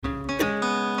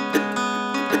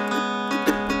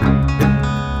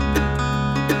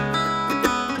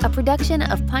production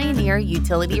of Pioneer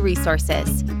Utility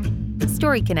Resources.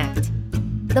 Story Connect,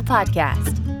 the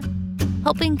podcast,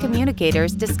 helping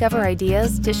communicators discover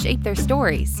ideas to shape their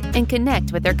stories and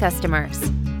connect with their customers.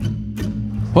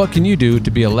 What can you do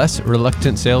to be a less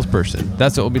reluctant salesperson?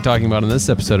 That's what we'll be talking about in this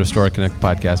episode of Story Connect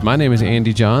podcast. My name is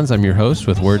Andy Johns. I'm your host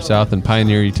with Word South and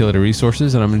Pioneer Utility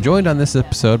Resources, and I'm joined on this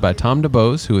episode by Tom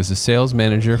DeBose, who is the sales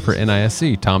manager for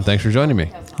NISC. Tom, thanks for joining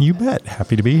me. You bet.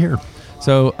 Happy to be here.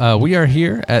 So we are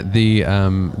here at the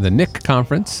NIC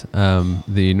conference,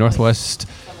 the Northwest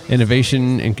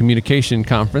Innovation and Communication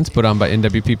Conference put on by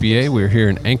NWPPA. We're here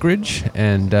in Anchorage,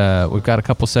 and we've got a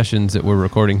couple sessions that we're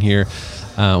recording here.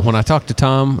 When I talked to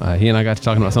Tom, he and I got to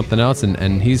talking about something else,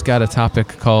 and he's got a topic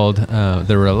called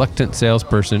the reluctant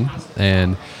salesperson,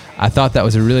 and I thought that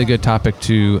was a really good topic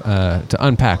to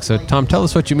unpack. So, Tom, tell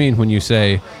us what you mean when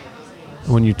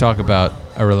you talk about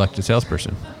a reluctant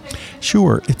salesperson.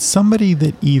 Sure. It's somebody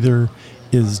that either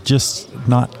is just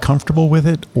not comfortable with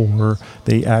it, or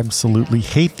they absolutely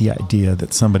hate the idea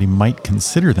that somebody might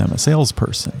consider them a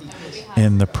salesperson.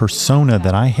 And the persona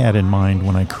that I had in mind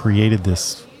when I created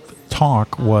this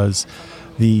talk was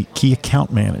the key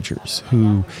account managers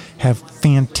who have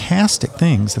fantastic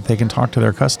things that they can talk to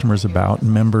their customers about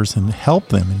and members and help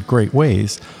them in great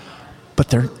ways, but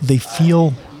they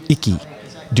feel icky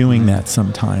doing that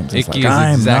sometimes. It's icky is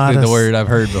exactly the word I've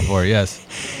heard before, yes.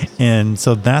 And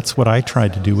so that's what I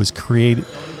tried to do, was create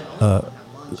a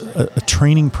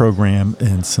training program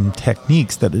and some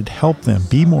techniques that would help them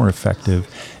be more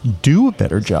effective, do a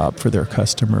better job for their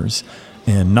customers,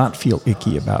 and not feel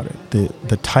icky about it.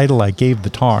 The title I gave the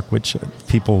talk, which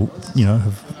people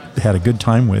have had a good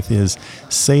time with, is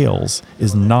Sales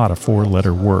is Not a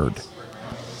Four-Letter Word.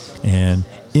 And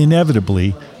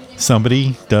inevitably,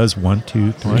 somebody does 1,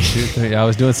 2, 3. 1, 2, 3. I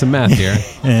was doing some math here.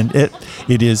 And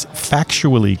it is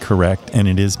factually correct, and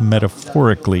it is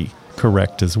metaphorically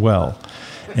correct as well.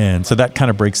 And so that kind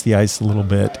of breaks the ice a little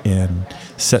bit and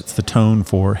sets the tone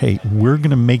for, hey, we're going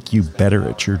to make you better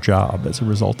at your job as a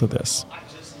result of this.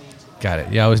 Got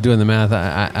it. Yeah, I was doing the math.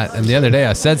 And the other day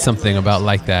I said something about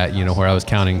like that, where I was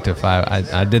counting to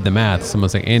 5. I did the math.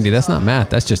 Someone's like, Andy, that's not math.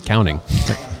 That's just counting.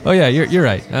 Oh, yeah, you're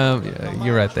right.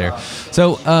 You're right there.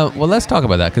 So, well, let's talk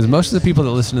about that, because most of the people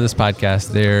that listen to this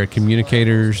podcast, they're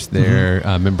communicators, they're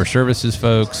member services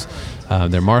folks,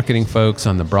 they're marketing folks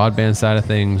on the broadband side of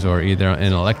things, or either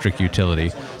an electric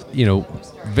utility.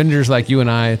 Vendors like you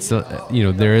and I, it's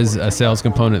there is a sales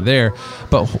component there.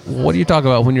 But what do you talk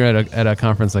about when you're at a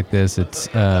conference like this? It's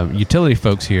utility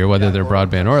folks here, whether they're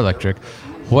broadband or electric.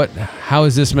 How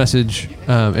is this message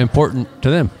important to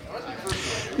them?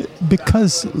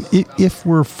 Because if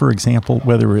we're, for example,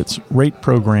 whether it's rate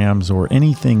programs or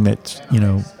anything that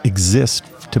exists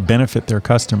to benefit their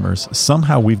customers,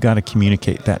 somehow we've got to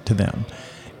communicate that to them.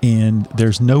 And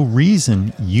there's no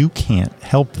reason you can't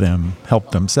help them help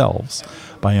themselves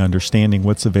by understanding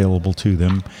what's available to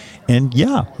them. And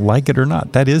yeah, like it or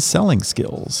not, that is selling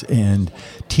skills. And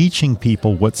teaching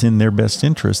people what's in their best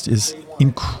interest is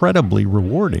incredibly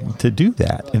rewarding to do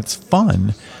that. And it's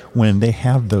fun when they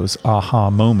have those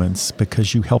aha moments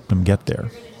because you help them get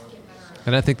there.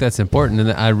 And I think that's important.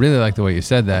 And I really like the way you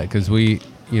said that, because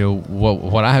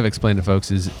what I have explained to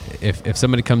folks is if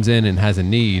somebody comes in and has a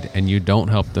need and you don't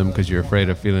help them because you're afraid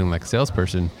of feeling like a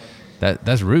salesperson,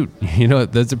 that's rude.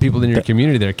 Those are people in your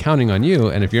community that are counting on you.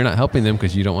 And if you're not helping them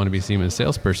because you don't want to be seen as a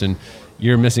salesperson,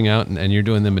 you're missing out and you're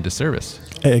doing them a disservice.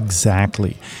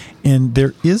 Exactly. And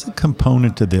there is a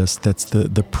component to this that's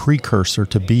the precursor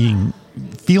to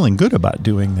feeling good about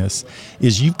doing this,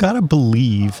 is you've got to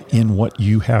believe in what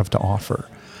you have to offer.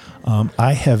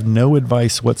 I have no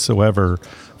advice whatsoever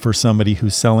for somebody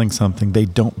who's selling something they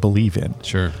don't believe in.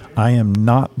 Sure. I am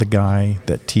not the guy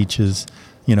that teaches,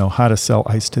 how to sell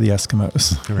ice to the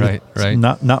Eskimos. Right.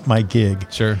 Not my gig.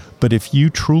 Sure. But if you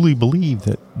truly believe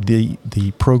that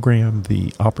the program,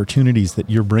 the opportunities that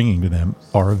you're bringing to them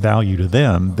are of value to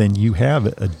them, then you have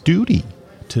a duty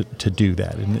to do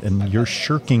that. And you're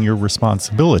shirking your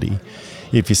responsibility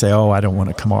if you say, oh, I don't want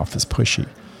to come off as pushy.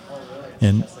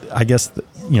 And I guess,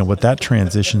 what that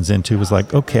transitions into is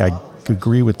like, okay, I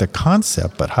agree with the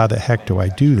concept, but how the heck do I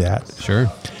do that? Sure.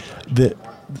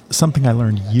 Something I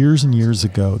learned years and years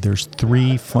ago, there's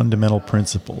 3 fundamental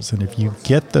principles. And if you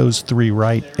get those 3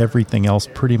 right, everything else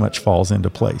pretty much falls into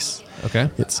place. Okay.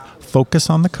 It's focus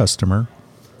on the customer,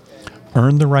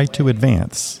 earn the right to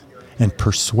advance, and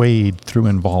persuade through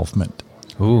involvement.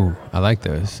 Ooh, I like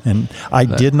those. And I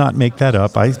did not make that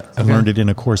up. I learned it in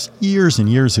a course years and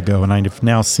years ago, and I've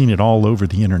now seen it all over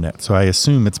the internet. So I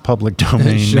assume it's public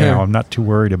domain Sure. now. I'm not too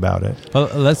worried about it. Well,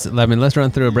 let's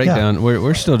run through a breakdown.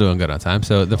 We're still doing good on time.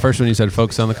 So the first one you said,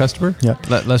 focus on the customer. Yep.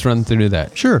 Let's run through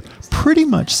that. Sure. Pretty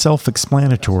much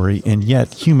self-explanatory, and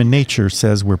yet human nature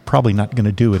says we're probably not going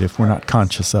to do it if we're not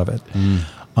conscious of it.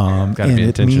 Gotta And be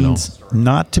it intentional. means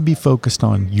not to be focused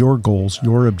on your goals,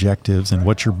 your objectives, and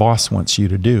what your boss wants you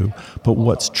to do, but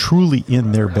what's truly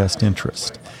in their best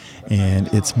interest. And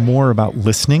it's more about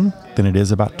listening than it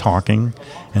is about talking.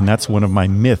 And that's one of my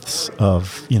myths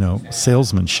of,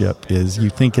 salesmanship is you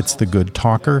think it's the good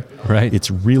talker. Right.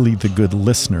 It's really the good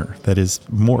listener that is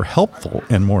more helpful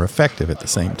and more effective at the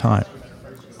same time.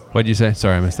 What'd you say?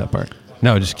 Sorry, I missed that part.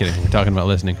 No, just kidding. We're talking about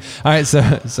listening. All right, so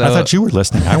I thought you were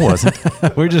listening. I wasn't.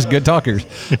 we're just good talkers.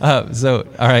 All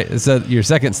right. So your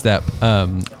second step,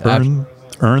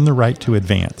 Earn the right to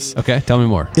advance. okay, tell me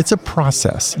more. It's a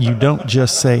process. You don't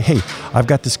just say, hey, I've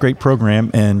got this great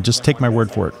program and just take my word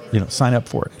for it, sign up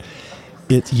for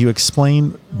it. You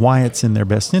explain why it's in their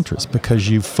best interest because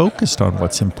you've focused on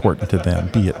what's important to them,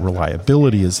 be it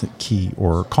reliability is key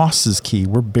or cost is key.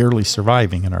 We're barely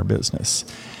surviving in our business.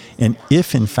 And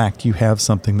if, in fact, you have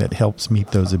something that helps meet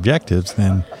those objectives,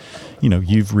 then,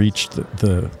 you've reached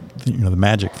the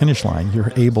magic finish line.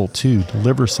 You're able to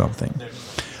deliver something.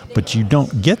 But you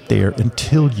don't get there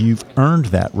until you've earned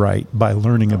that right by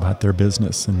learning about their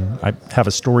business. And I have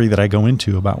a story that I go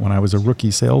into about when I was a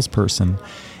rookie salesperson.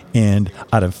 And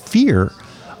out of fear,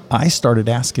 I started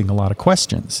asking a lot of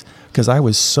questions because I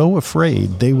was so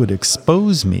afraid they would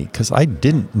expose me because I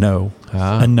didn't know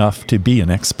enough to be an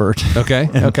expert. Okay.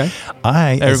 Okay.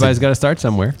 Everybody's got to start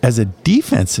somewhere. As a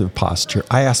defensive posture,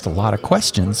 I asked a lot of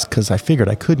questions because I figured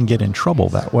I couldn't get in trouble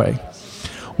that way.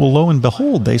 Well, lo and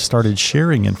behold, they started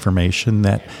sharing information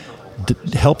that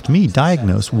helped me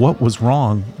diagnose what was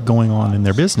wrong going on in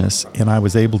their business. And I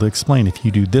was able to explain, if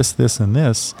you do this, this, and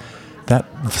this, that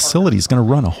facility is going to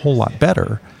run a whole lot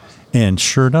better. And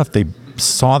sure enough, they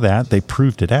saw that, they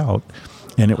proved it out,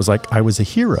 and it was like I was a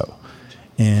hero.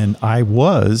 And I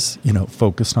was,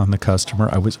 focused on the customer.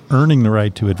 I was earning the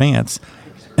right to advance,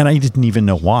 and I didn't even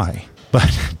know why.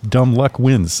 But dumb luck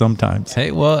wins sometimes.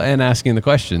 Hey, well, and asking the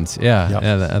questions. Yeah, Yep.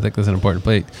 yeah, I think that's an important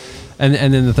plate. And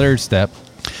then the third step.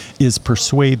 Is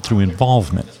persuade through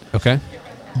involvement. Okay.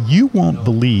 You won't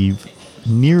believe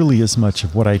nearly as much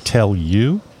of what I tell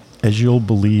you as you'll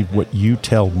believe what you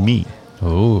tell me.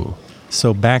 Oh.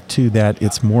 So back to that,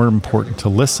 it's more important to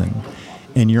listen.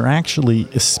 And you're actually,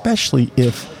 especially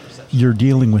if you're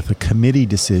dealing with a committee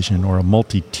decision or a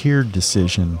multi-tiered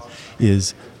decision,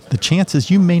 is the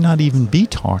chances you may not even be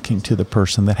talking to the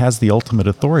person that has the ultimate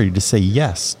authority to say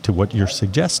yes to what you're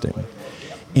suggesting.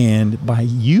 And by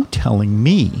you telling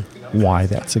me why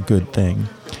that's a good thing,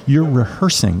 you're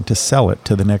rehearsing to sell it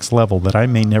to the next level that I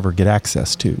may never get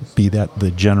access to, be that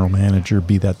the general manager,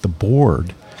 be that the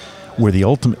board, where the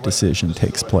ultimate decision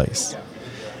takes place.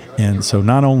 And so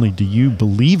not only do you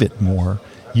believe it more,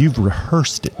 you've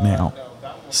rehearsed it now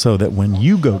so that when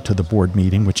you go to the board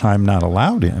meeting, which I'm not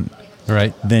allowed in,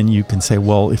 Right. then you can say,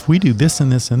 well, if we do this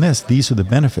and this and this, these are the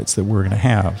benefits that we're going to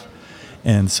have.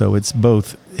 And so it's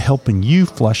both helping you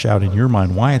flush out in your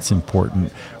mind why it's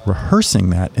important,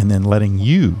 rehearsing that, and then letting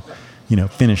you,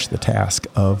 finish the task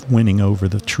of winning over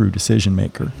the true decision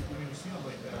maker.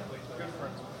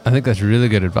 I think that's really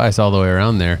good advice all the way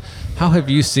around there. How have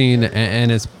you seen,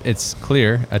 and it's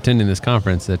clear attending this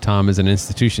conference that Tom is an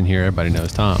institution here. Everybody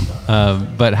knows Tom.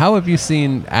 But how have you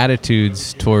seen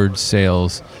attitudes towards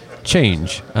sales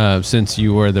change since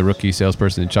you were the rookie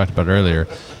salesperson you talked about earlier?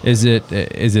 Is it?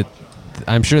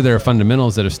 I'm sure there are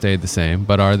fundamentals that have stayed the same,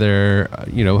 but are there,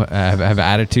 have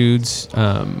attitudes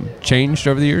changed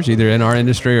over the years, either in our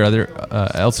industry or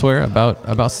elsewhere about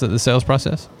the sales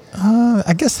process?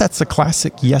 I guess that's a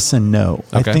classic yes and no.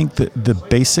 Okay. I think that the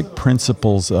basic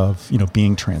principles of,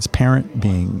 being transparent,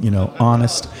 being,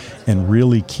 honest, and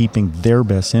really keeping their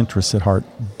best interests at heart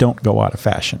don't go out of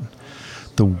fashion.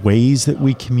 The ways that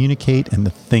we communicate and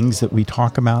the things that we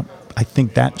talk about, I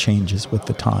think that changes with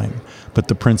the time, but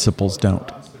the principles don't.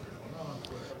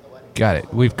 Got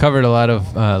it. We've covered a lot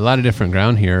of different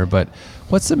ground here, but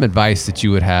what's some advice that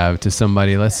you would have to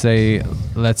somebody? Let's say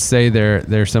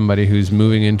they're somebody who's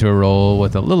moving into a role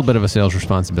with a little bit of a sales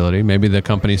responsibility. Maybe the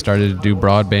company started to do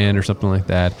broadband or something like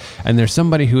that, and there's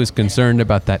somebody who is concerned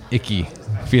about that icky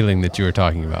feeling that you were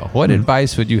talking about. What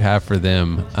advice would you have for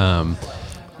them?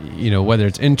 whether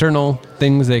it's internal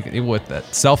things with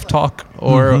that self-talk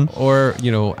or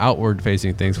outward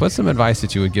facing things. What's some advice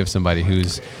that you would give somebody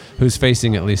who's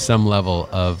facing at least some level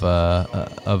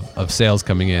of sales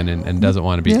coming in and doesn't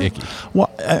want to be icky? Well,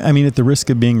 I mean, at the risk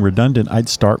of being redundant, I'd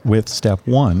start with step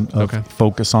one of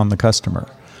focus on the customer.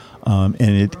 And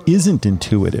it isn't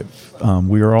intuitive.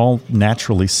 We are all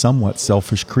naturally somewhat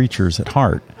selfish creatures at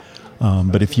heart.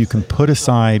 But if you can put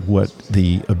aside what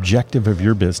the objective of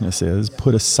your business is,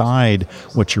 put aside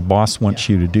what your boss wants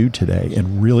you to do today,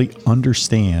 and really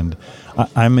understand.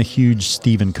 I'm a huge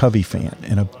Stephen Covey fan,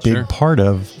 and a big part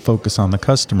of focus on the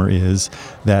customer is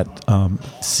that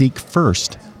seek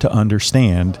first to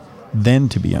understand, then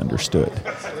to be understood.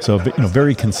 So,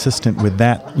 very consistent with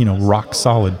that, rock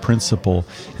solid principle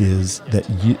is that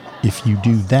if you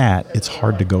do that, it's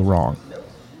hard to go wrong.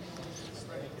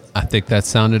 I think that's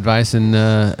sound advice in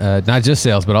not just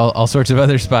sales, but all sorts of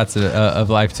other spots of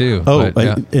life too.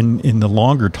 In the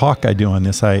longer talk I do on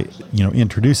this, I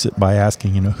introduce it by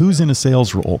asking, who's in a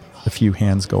sales role? A few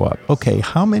hands go up. Okay,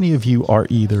 how many of you are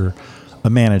either a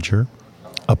manager,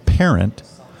 a parent,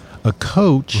 a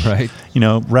coach? Right.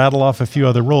 Rattle off a few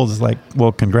other roles. It's like,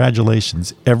 well,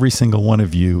 congratulations. Every single one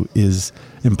of you is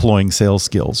employing sales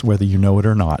skills, whether you know it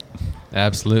or not.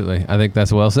 Absolutely. I think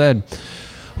that's well said.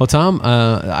 Well, Tom,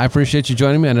 I appreciate you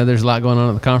joining me. I know there's a lot going on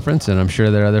at the conference, and I'm sure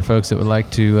there are other folks that would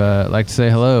like to say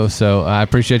hello. So I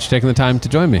appreciate you taking the time to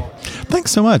join me.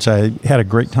 Thanks so much. I had a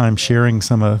great time sharing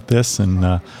some of this, and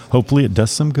hopefully it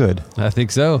does some good. I think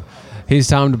so. He's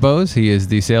Tom DuBose. He is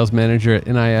the sales manager at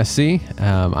NISC.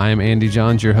 I am Andy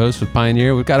Johns, your host with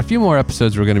Pioneer. We've got a few more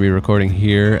episodes we're going to be recording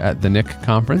here at the NIC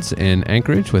conference in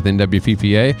Anchorage with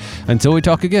NWPPA. Until we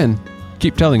talk again,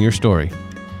 keep telling your story.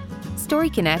 Story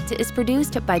Connect is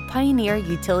produced by Pioneer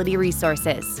Utility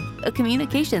Resources, a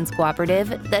communications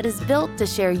cooperative that is built to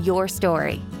share your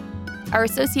story. Our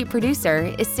associate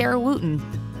producer is Sarah Wooten.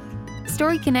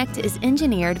 Story Connect is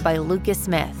engineered by Lucas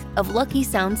Smith of Lucky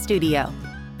Sound Studio.